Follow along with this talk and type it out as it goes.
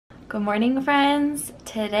Good morning, friends.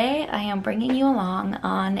 Today I am bringing you along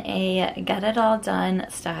on a get it all done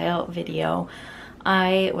style video.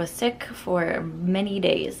 I was sick for many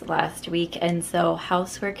days last week, and so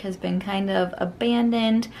housework has been kind of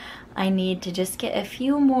abandoned. I need to just get a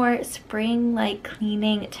few more spring-like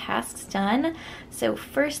cleaning tasks done. So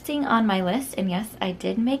first thing on my list, and yes, I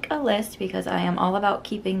did make a list because I am all about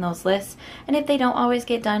keeping those lists, and if they don't always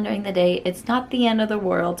get done during the day, it's not the end of the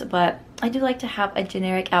world, but I do like to have a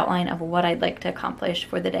generic outline of what I'd like to accomplish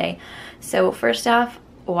for the day. So first off,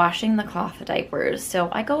 washing the cloth diapers. So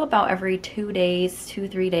I go about every 2 days,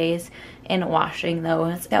 2-3 days in washing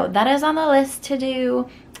those. So that is on the list to do,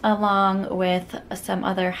 along with some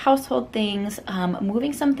other household things,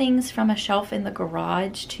 moving some things from a shelf in the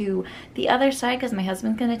garage to the other side because my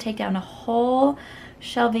husband's gonna take down a whole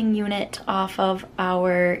shelving unit off of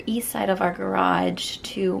our east side of our garage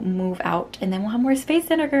to move out, and then we'll have more space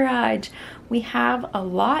in our garage. We have a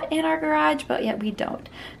lot in our garage, but yet we don't.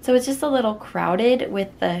 So it's just a little crowded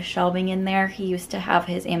with the shelving in there. He used to have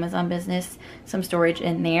his Amazon business, some storage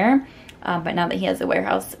in there. But now that he has a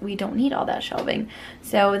warehouse, we don't need all that shelving.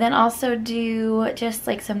 So then also do just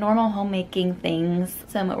like some normal homemaking things,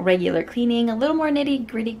 some regular cleaning, a little more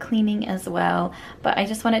nitty-gritty cleaning as well. But I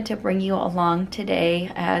just wanted to bring you along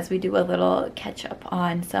today as we do a little catch up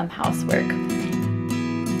on some housework.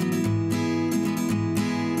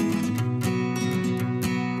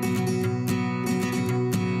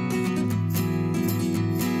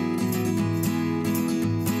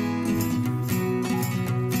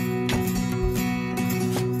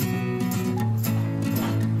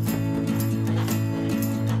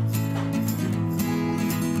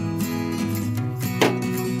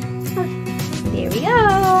 There we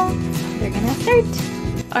go. We're gonna start.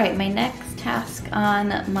 All right, my next task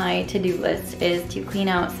on my to-do list is to clean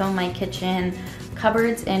out some of my kitchen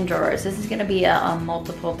cupboards and drawers. This is gonna be a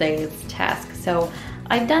multiple days task. So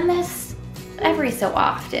I've done this every so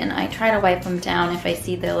often. I try to wipe them down if I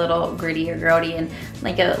see they're a little gritty or grody. And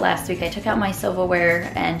like last week, I took out my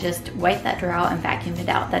silverware and just wiped that drawer out and vacuumed it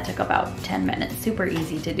out. That took about 10 minutes, super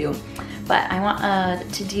easy to do. But I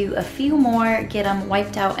want to do a few more, get them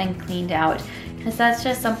wiped out and cleaned out, because that's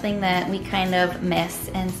just something that we kind of miss,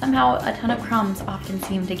 and somehow a ton of crumbs often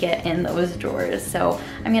seem to get in those drawers. So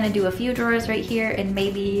I'm gonna do a few drawers right here and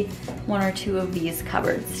maybe 1 or 2 of these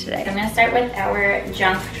cupboards today. I'm gonna start with our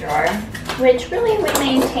junk drawer, which really we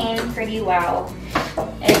maintain pretty well.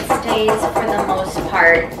 It stays for the most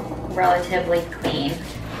part relatively clean.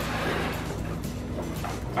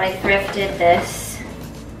 I thrifted this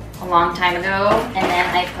a long time ago, and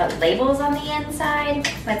then I put labels on the inside.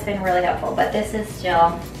 That's been really helpful, but this is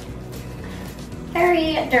still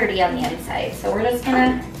very dirty on the inside. So we're just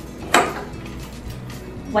gonna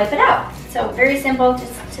wipe it out. So very simple,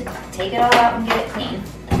 just to take it all out and get it clean.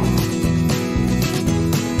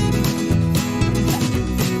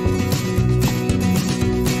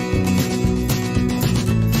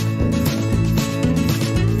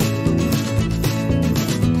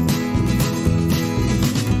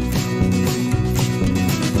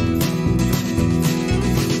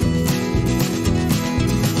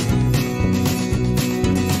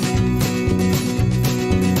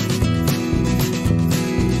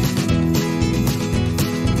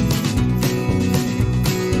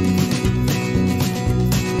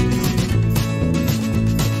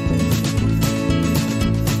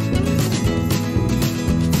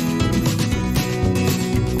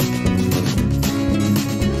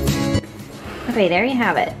 Okay, there you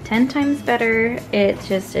have it. 10 times better. It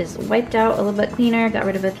just is wiped out a little bit cleaner. Got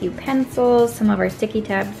rid of a few pencils, some of our sticky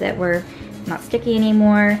tabs that were not sticky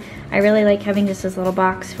anymore. I really like having just this little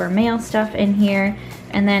box for mail stuff in here.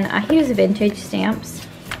 And then I use vintage stamps.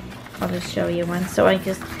 I'll just show you one. So I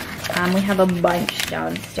just, we have a bunch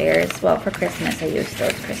downstairs. Well, for Christmas I use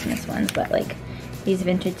those Christmas ones, but like these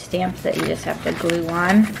vintage stamps that you just have to glue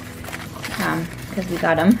on. Because we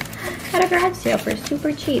got them at a garage sale for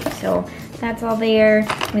super cheap. So that's all there.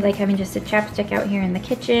 We like having just a chapstick out here in the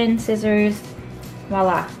kitchen, scissors,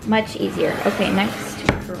 voila, much easier. Okay, next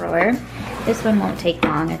drawer. This one won't take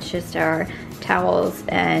long. It's just our towels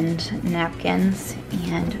and napkins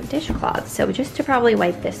and dishcloths. So just to probably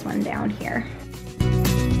wipe this one down here.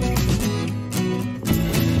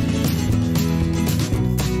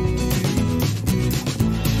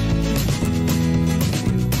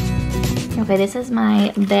 Okay, this is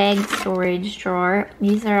my bag storage drawer.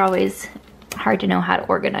 These are always hard to know how to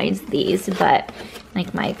organize these, but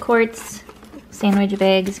like my quarts, sandwich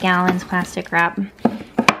bags, gallons, plastic wrap,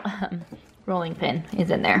 rolling pin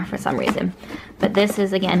is in there for some reason. But this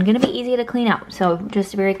is, again, gonna be easy to clean out. So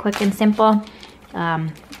just very quick and simple.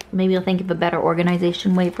 maybe I'll think of a better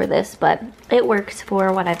organization way for this, but it works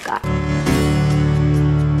for what I've got.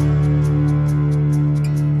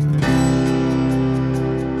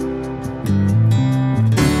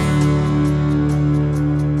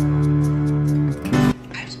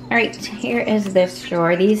 All right, here is this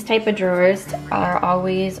drawer. These type of drawers are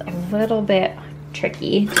always a little bit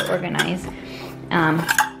tricky to organize.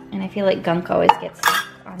 And I feel like gunk always gets stuck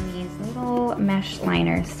on these little mesh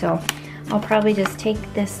liners. So I'll probably just take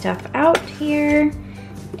this stuff out here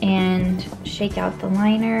and shake out the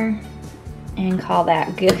liner and call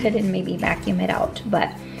that good and maybe vacuum it out.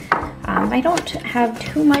 But I don't have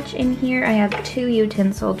too much in here. I have 2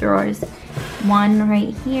 utensil drawers. One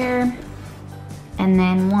right here and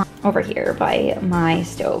then one over here by my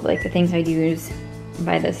stove, like the things I use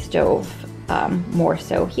by the stove, more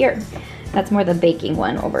so here. That's more the baking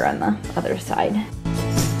one over on the other side.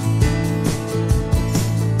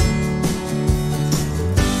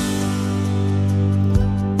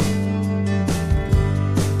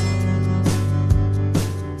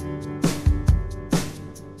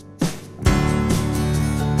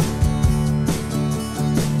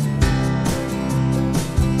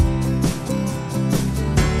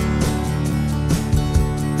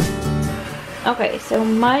 Okay, so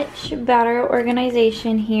much better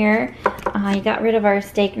organization here. I got rid of our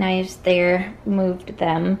steak knives there, moved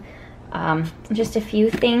them. Just a few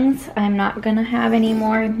things I'm not gonna have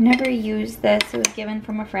anymore. Never used this. It was given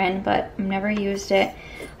from a friend, but I've never used it.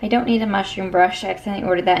 I don't need a mushroom brush. I accidentally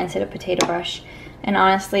ordered that instead of potato brush. And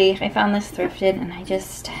honestly, I found this thrifted and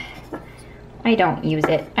I don't use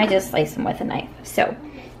it. I just slice them with a knife. So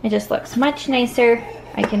it just looks much nicer.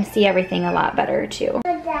 I can see everything a lot better too.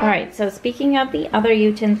 All right, so speaking of the other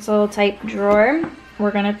utensil type drawer,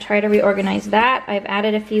 we're gonna try to reorganize that. I've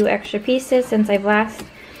added a few extra pieces since I've last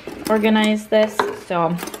organized this.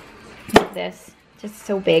 So like this, just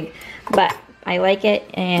so big, but I like it,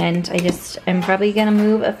 and I'm probably gonna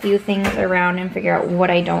move a few things around and figure out what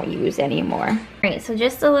I don't use anymore. All right, so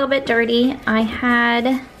just a little bit dirty. I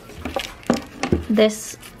had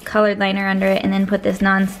this colored liner under it and then put this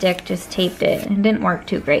non-stick, just taped it. It didn't work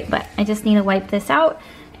too great, but I just need to wipe this out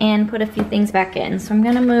and put a few things back in. So I'm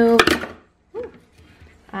gonna move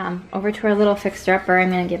over to our little fixer-upper. I'm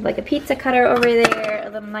gonna give like a pizza cutter over there, a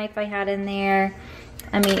little knife I had in there,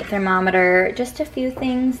 a meat thermometer, just a few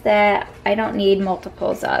things that I don't need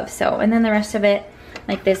multiples of. So, and then the rest of it,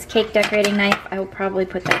 like this cake decorating knife, I will probably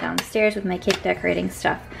put that downstairs with my cake decorating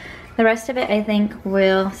stuff. The rest of it I think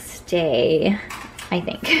will stay, I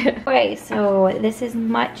think. Okay, so this is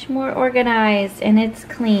much more organized and it's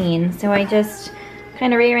clean. So I just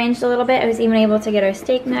kind of rearranged a little bit. I was even able to get our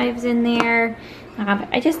steak knives in there.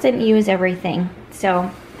 I just didn't use everything. So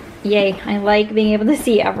yay, I like being able to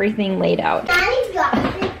see everything laid out.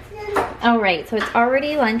 All right, so it's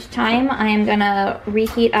already lunchtime. I am gonna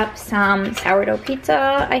reheat up some sourdough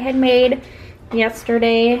pizza I had made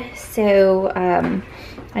yesterday. So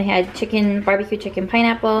I had barbecue chicken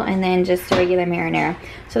pineapple, and then just a regular marinara.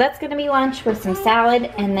 So that's gonna be lunch with some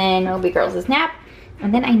salad, and then it'll be girls' nap.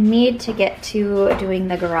 And then I need to get to doing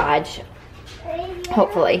the garage,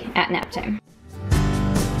 hopefully, at nap time.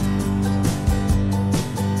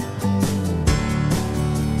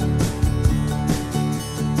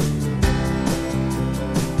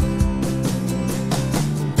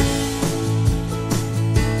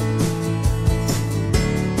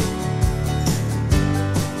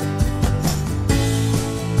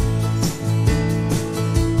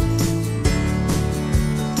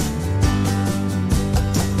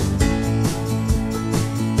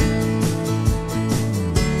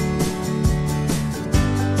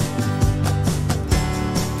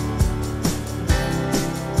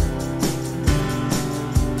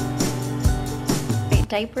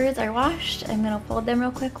 Diapers are washed. I'm gonna fold them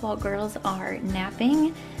real quick while girls are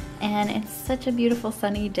napping. And it's such a beautiful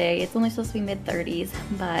sunny day. It's only supposed to be mid-30s,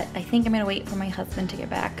 but I think I'm gonna wait for my husband to get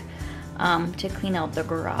back to clean out the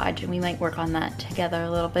garage, and we might work on that together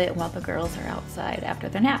a little bit while the girls are outside after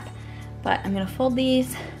their nap. But I'm gonna fold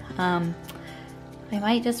these. I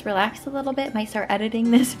might just relax a little bit, might start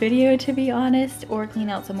editing this video to be honest, or clean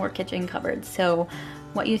out some more kitchen cupboards. So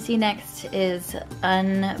what you see next is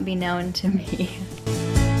unbeknown to me.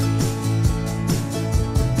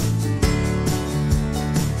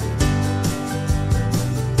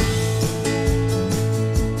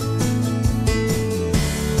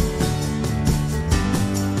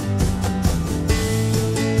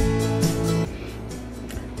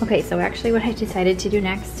 Okay, so actually what I decided to do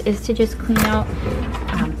next is to just clean out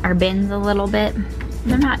our bins a little bit.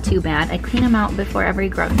 They're not too bad. I clean them out before every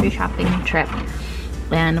grocery shopping trip,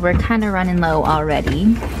 and we're kind of running low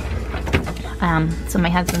already. So my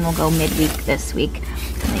husband will go midweek this week.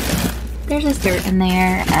 There's a dirt in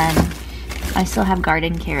there, and I still have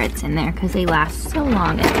garden carrots in there because they last so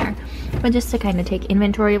long in there. But just to kind of take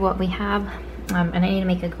inventory of what we have, and I need to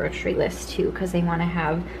make a grocery list too because I want to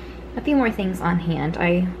have a few more things on hand.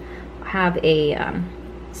 I have a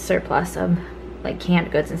surplus of like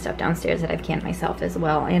canned goods and stuff downstairs that I've canned myself as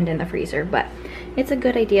well, and in the freezer. But it's a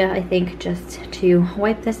good idea, I think, just to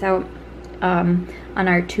wipe this out on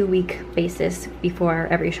our 2-week basis before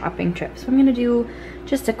every shopping trip. So I'm gonna do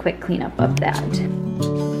just a quick cleanup of that.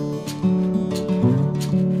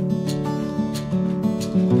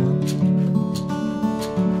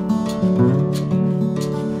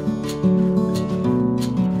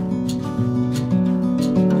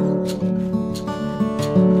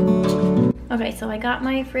 Okay, so I got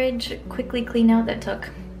my fridge quickly cleaned out. That took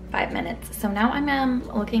 5 minutes. So now I'm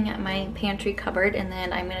looking at my pantry cupboard, and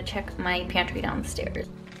then I'm gonna check my pantry downstairs.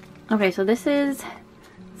 Okay, so this is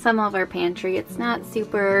some of our pantry. It's not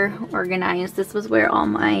super organized. This was where all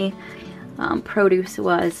my produce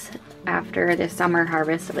was after the summer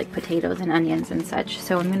harvest of like potatoes and onions and such.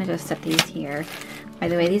 So I'm gonna just set these here. By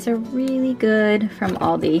the way, these are really good from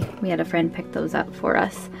Aldi. We had a friend pick those up for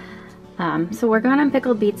us. So we're going on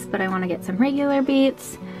pickled beets, but I want to get some regular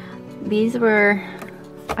beets. These were,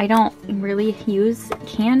 I don't really use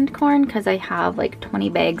canned corn because I have like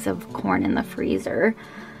 20 bags of corn in the freezer.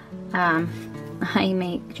 I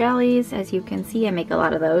make jellies, as you can see. I make a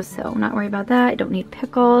lot of those, so I'm not worried about that. I don't need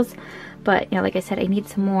pickles, but you know, like I said, I need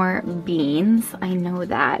some more beans. I know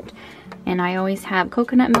that. And I always have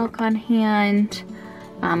coconut milk on hand.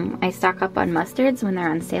 I stock up on mustards when they're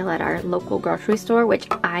on sale at our local grocery store, which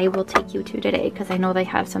I will take you to today because I know they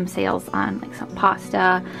have some sales on like some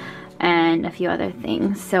pasta and a few other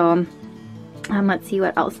things. So let's see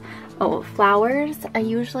what else. Oh, flours. I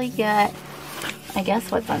usually get, I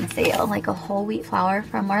guess what's on sale, like a whole wheat flour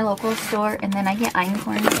from our local store, and then I get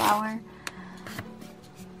einkorn flour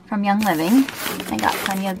from Young Living. I got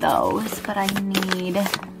plenty of those, but I need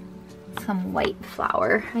some white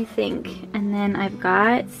flour, I think. And then I've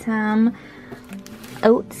got some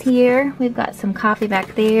oats here. We've got some coffee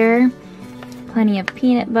back there. Plenty of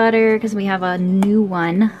peanut butter because we have a new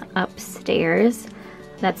one upstairs.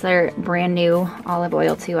 That's our brand new olive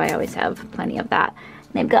oil too. I always have plenty of that.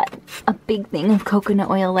 And I've got a big thing of coconut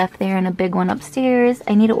oil left there and a big one upstairs.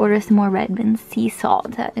 I need to order some more Redmond sea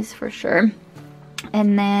salt, that is for sure.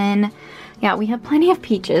 And then, yeah, we have plenty of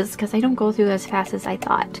peaches because I don't go through as fast as I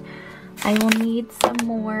thought. I will need some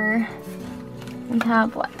more. We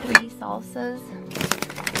have, what, 3 salsas?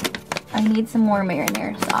 I need some more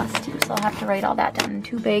marinara sauce too, so I'll have to write all that down, in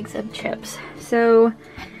 2 bags of chips. So,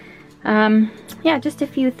 yeah, just a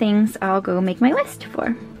few things I'll go make my list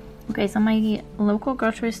for. Okay, so my local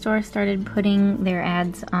grocery store started putting their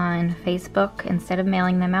ads on Facebook instead of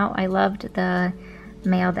mailing them out. I loved the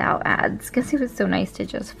mailed out ads because it was so nice to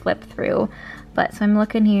just flip through. But so I'm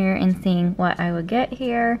looking here and seeing what I would get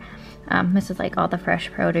here. This is like all the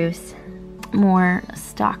fresh produce, more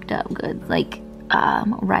stocked up goods like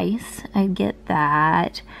rice. I'd get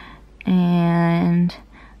that, and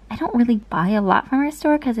I don't really buy a lot from our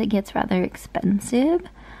store because it gets rather expensive.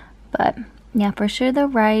 But yeah, for sure the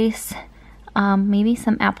rice, maybe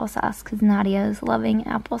some applesauce because Nadia is loving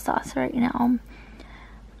applesauce right now.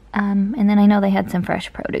 And then I know they had some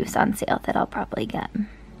fresh produce on sale that I'll probably get.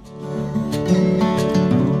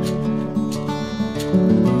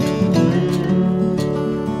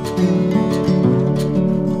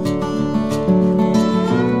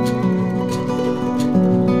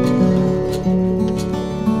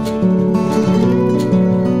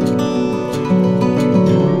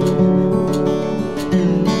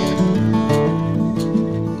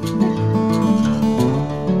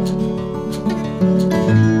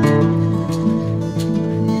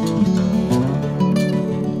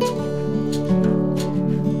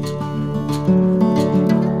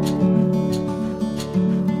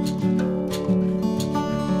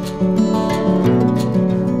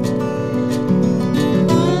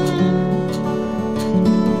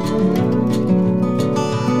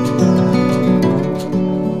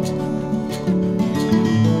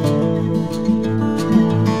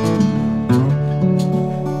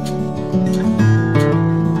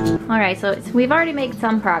 So we've already made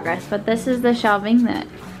some progress, but this is the shelving that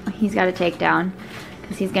he's got to take down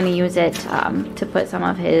because he's going to use it to put some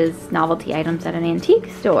of his novelty items at an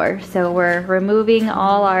antique store. So we're removing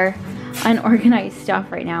all our unorganized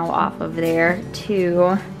stuff right now off of there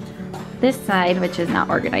to this side, which is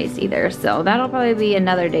not organized either. So that'll probably be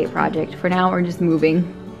another day project. For now, we're just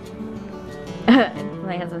moving.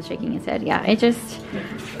 my husband's shaking his head. Yeah, it just,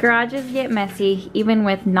 garages get messy, even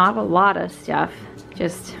with not a lot of stuff,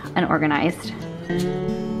 just unorganized.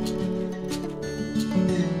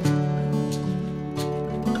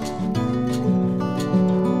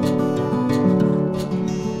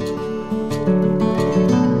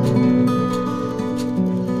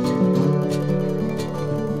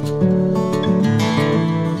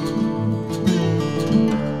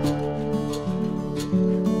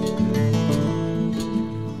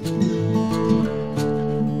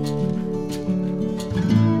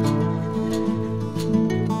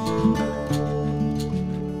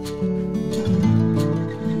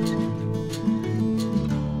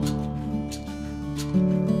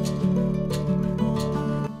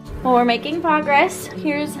 Well, we're making progress.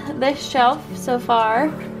 Here's this shelf so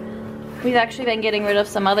far. We've actually been getting rid of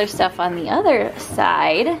some other stuff on the other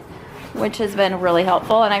side, which has been really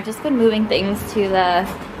helpful. And I've just been moving things to the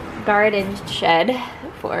garden shed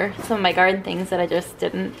for some of my garden things that I just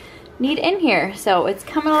didn't need in here. So it's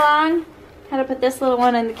coming along. Had to put this little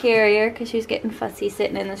one in the carrier because she's getting fussy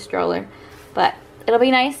sitting in the stroller. But it'll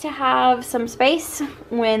be nice to have some space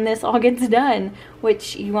when this all gets done,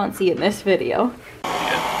 which you won't see in this video.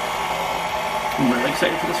 I'm really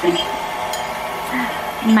excited for this one.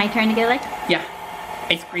 My turn to get licked? Yeah.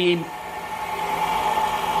 Ice cream.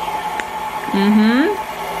 Mm-hmm.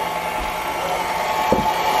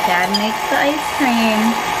 Dad makes the ice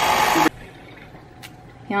cream.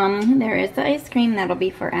 Yum, there is the ice cream. That'll be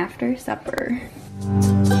for after supper.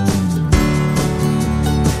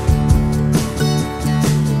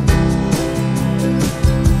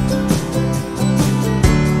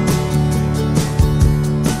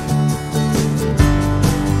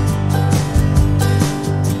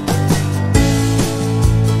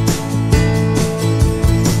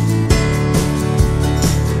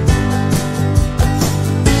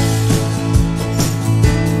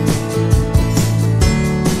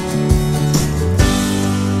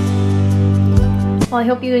 Well, I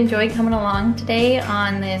hope you enjoyed coming along today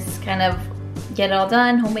on this kind of get it all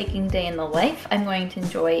done homemaking day in the life. I'm going to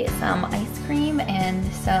enjoy some ice cream and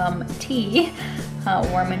some tea,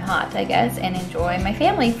 warm and hot, I guess, and enjoy my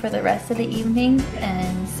family for the rest of the evening.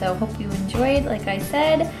 And so hope you enjoyed, like I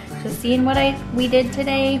said, just seeing what we did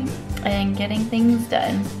today and getting things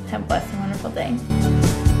done. Have a blessed and wonderful day.